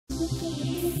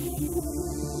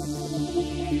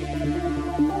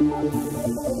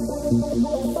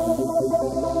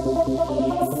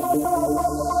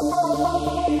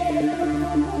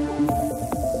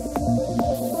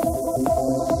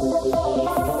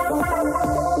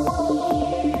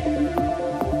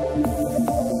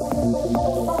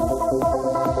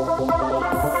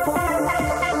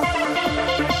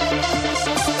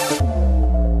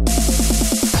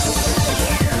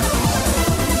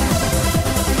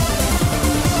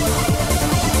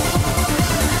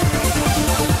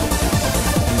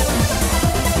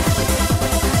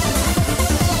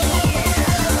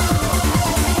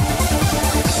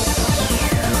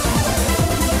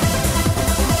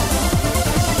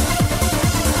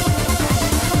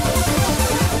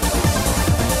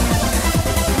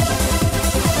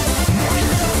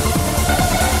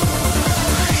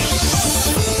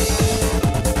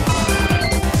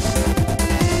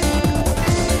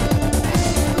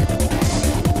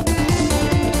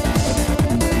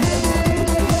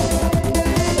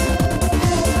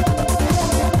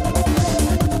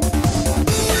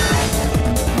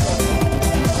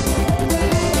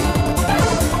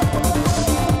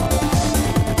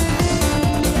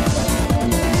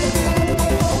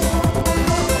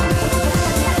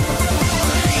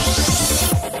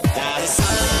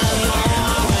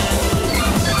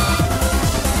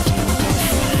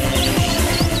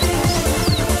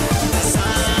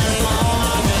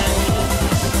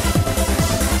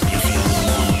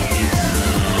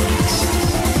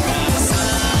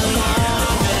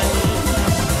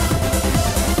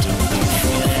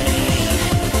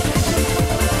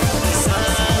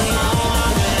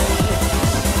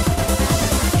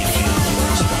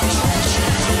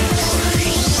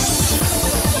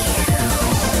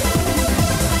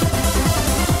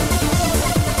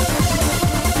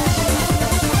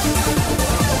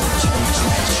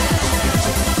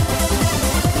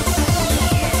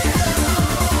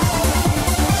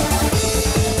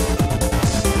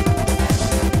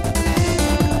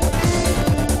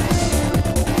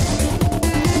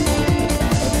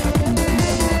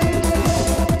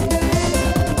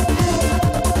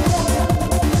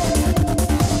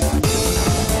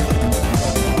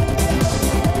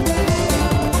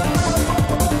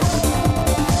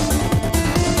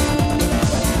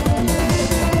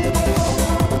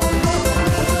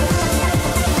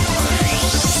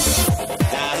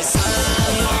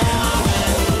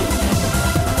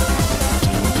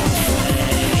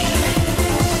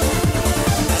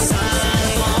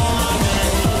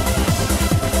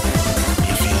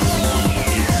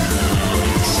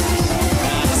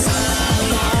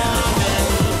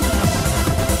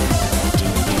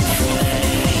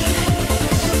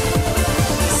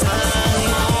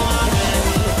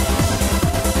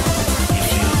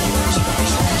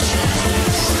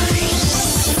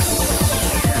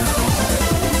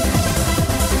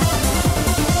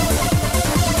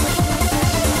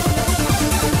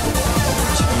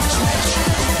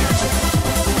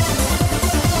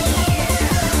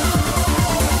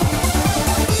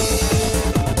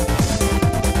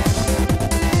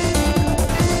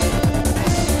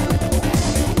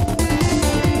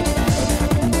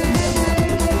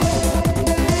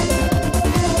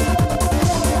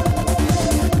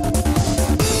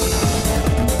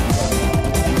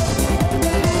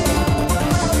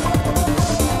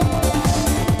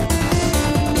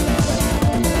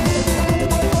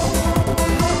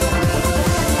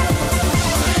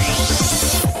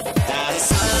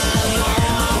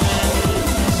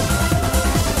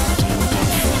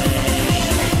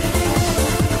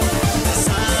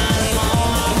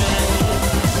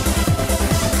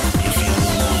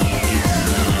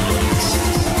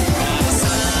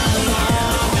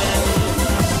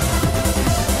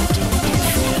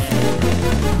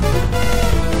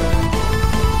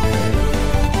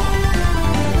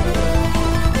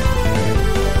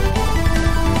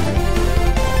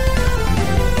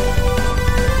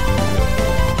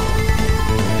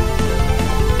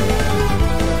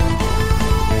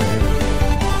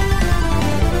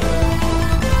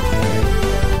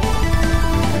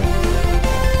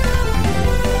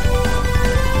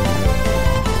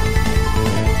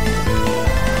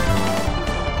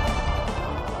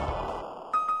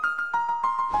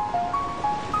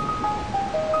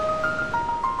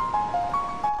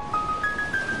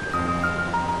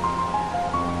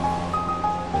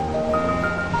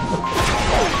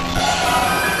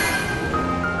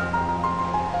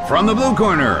From the blue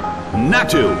corner,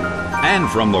 Natu. And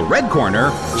from the red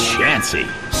corner, Chansey.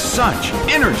 Such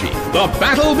energy. The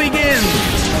battle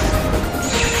begins!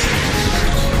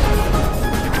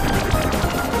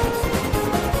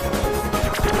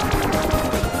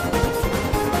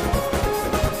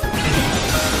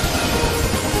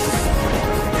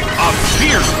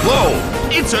 blow!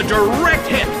 It's a direct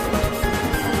hit!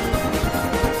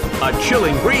 A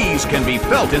chilling breeze can be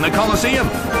felt in the Colosseum.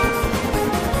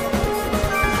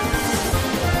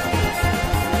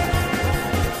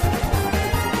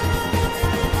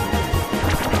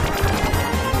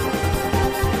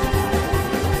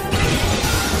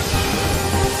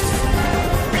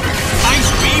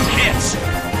 Ice beam hits!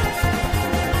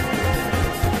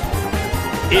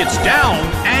 It's down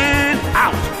and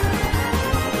out!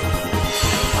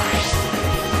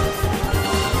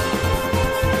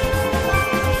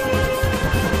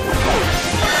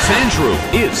 Sandshrew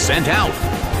is sent out.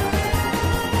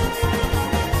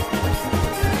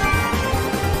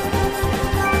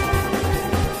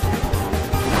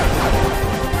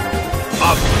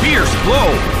 A fierce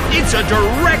blow! It's a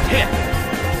direct hit!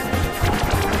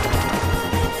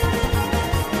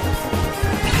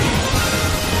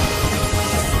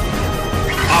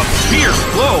 A fierce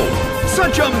blow!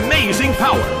 Such amazing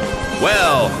power!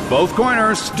 Well, both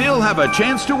corners still have a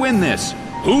chance to win this.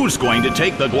 Who's going to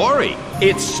take the glory?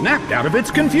 It's snapped out of its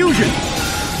confusion.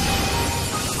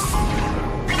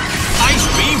 Ice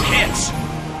beam hits.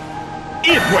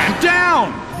 It went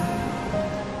down.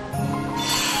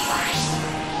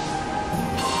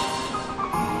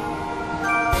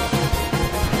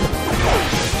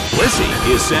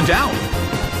 Blissey is sent out.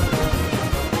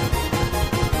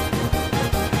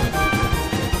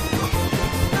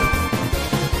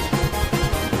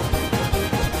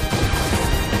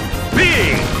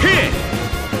 Big hit!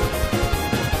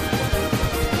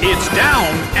 It's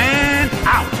down and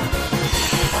out!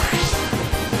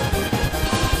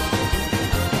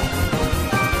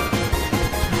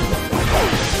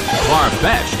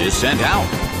 Farfetch'd is sent out.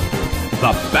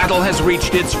 The battle has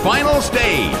reached its final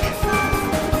stage.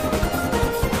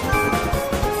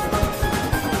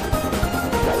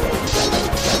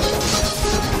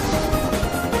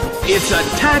 Its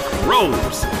attack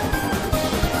rose.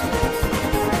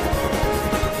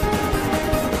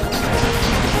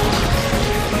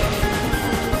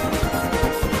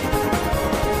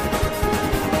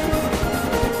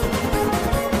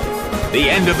 The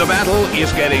end of the battle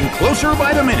is getting closer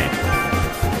by the minute.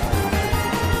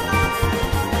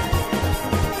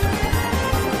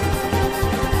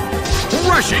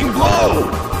 Rushing blow!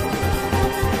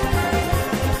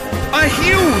 A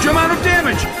huge amount of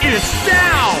damage! It's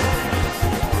down!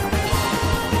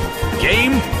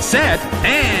 Game, set,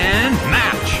 and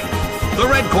match! The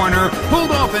red corner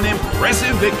pulled off an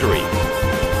impressive victory.